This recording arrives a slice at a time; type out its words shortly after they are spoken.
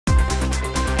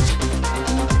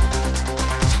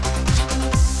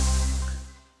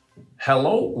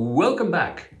Hello, welcome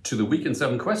back to the Week in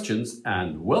 7 Questions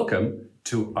and welcome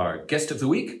to our guest of the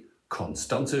week,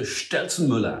 Constanze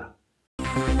Stelzenmüller.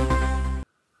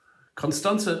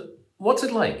 Constanze, what's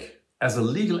it like as a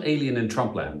legal alien in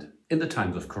Trumpland in the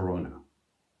times of Corona?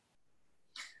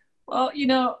 Well,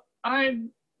 I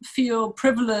feel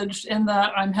privileged in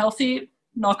that I'm healthy,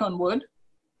 knock on wood,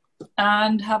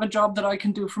 and have a job that I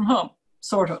can do from home,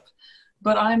 sort of.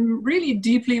 But I'm really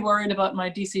deeply worried about my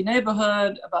DC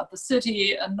neighborhood, about the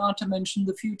city, and not to mention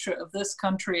the future of this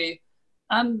country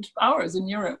and ours in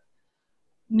Europe.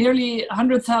 Nearly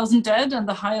 100,000 dead and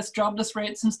the highest jobless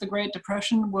rate since the Great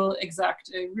Depression will exact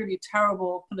a really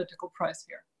terrible political price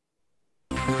here.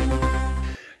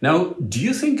 Now, do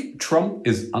you think Trump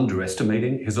is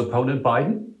underestimating his opponent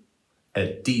Biden?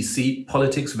 A DC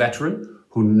politics veteran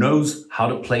who knows how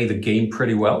to play the game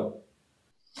pretty well?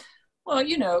 Well,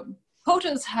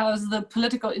 POTUS has the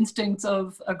political instincts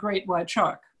of a great white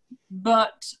shark,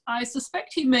 but I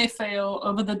suspect he may fail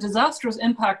over the disastrous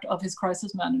impact of his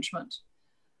crisis management.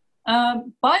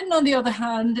 Biden, on the other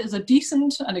hand, is a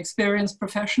decent and experienced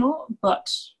professional, but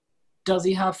does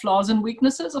he have flaws and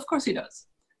weaknesses? Of course he does.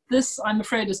 This, I'm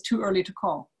afraid, is too early to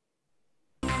call.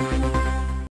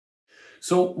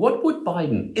 So what would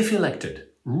Biden, if elected,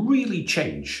 really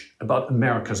change about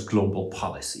America's global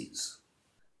policies?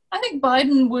 I think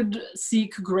Biden would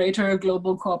seek greater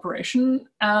global cooperation,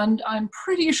 and I'm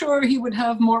pretty sure he would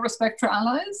have more respect for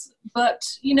allies. But,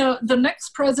 the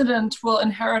next president will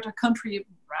inherit a country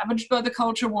ravaged by the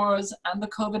culture wars and the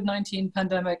COVID-19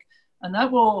 pandemic, and that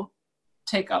will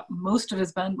take up most of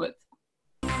his bandwidth.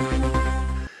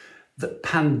 The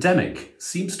pandemic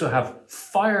seems to have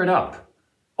fired up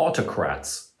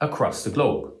autocrats across the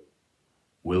globe.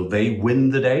 Will they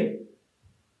win the day?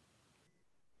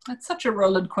 That's such a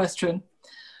Roland question.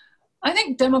 I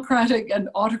think democratic and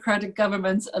autocratic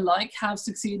governments alike have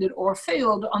succeeded or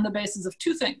failed on the basis of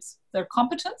two things: their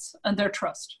competence and their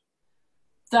trust.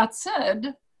 That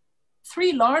said,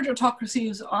 3 large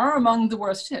autocracies are among the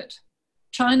worst hit: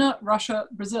 China, Russia,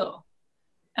 Brazil.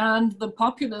 And the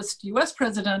populist US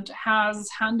president has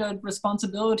handed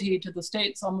responsibility to the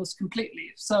states almost completely.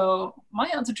 So my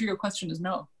answer to your question is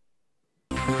no.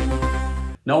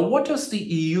 Now, what does the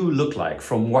EU look like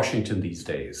from Washington these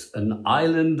days? An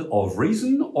island of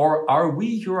reason, or are we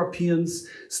Europeans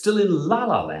still in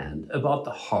la-la land about the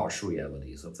harsh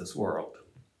realities of this world?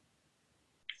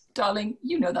 Darling,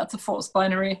 that's a false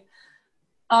binary.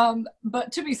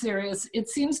 But to be serious, it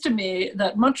seems to me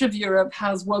that much of Europe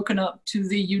has woken up to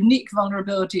the unique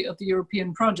vulnerability of the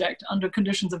European project under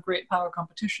conditions of great power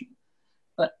competition.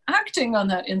 But acting on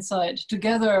that insight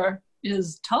together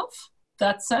is tough.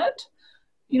 That said,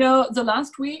 the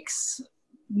last week's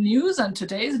news and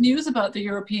today's news about the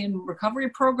European recovery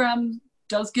program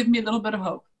does give me a little bit of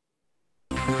hope.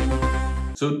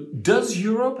 So does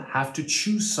Europe have to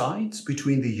choose sides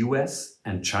between the US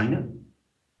and China?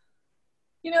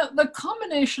 The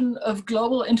combination of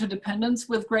global interdependence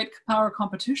with great power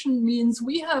competition means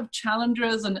we have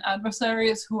challengers and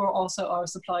adversaries who are also our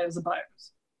suppliers and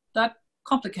buyers. That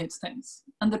complicates things.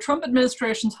 And the Trump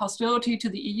administration's hostility to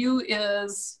the EU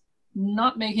is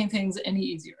not making things any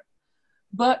easier.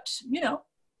 But,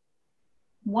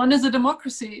 one is a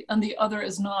democracy and the other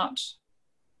is not.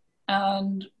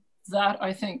 And that,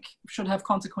 I think, should have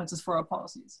consequences for our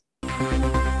policies.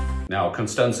 Now,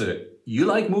 Constanze, you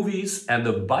like movies, and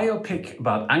the biopic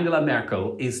about Angela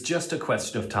Merkel is just a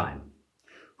question of time.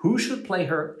 Who should play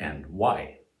her and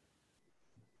why?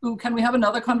 Ooh, can we have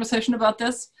another conversation about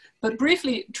this? But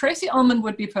briefly, Tracy Ullman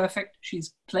would be perfect.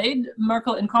 She's played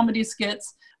Merkel in comedy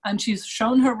skits, and she's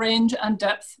shown her range and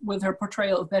depth with her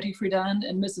portrayal of Betty Friedan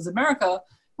in Mrs. America,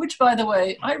 which, by the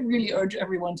way, I really urge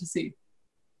everyone to see.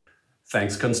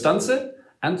 Thanks, Constanze,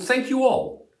 and thank you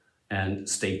all. And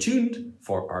stay tuned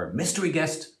for our mystery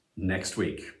guest next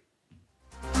week.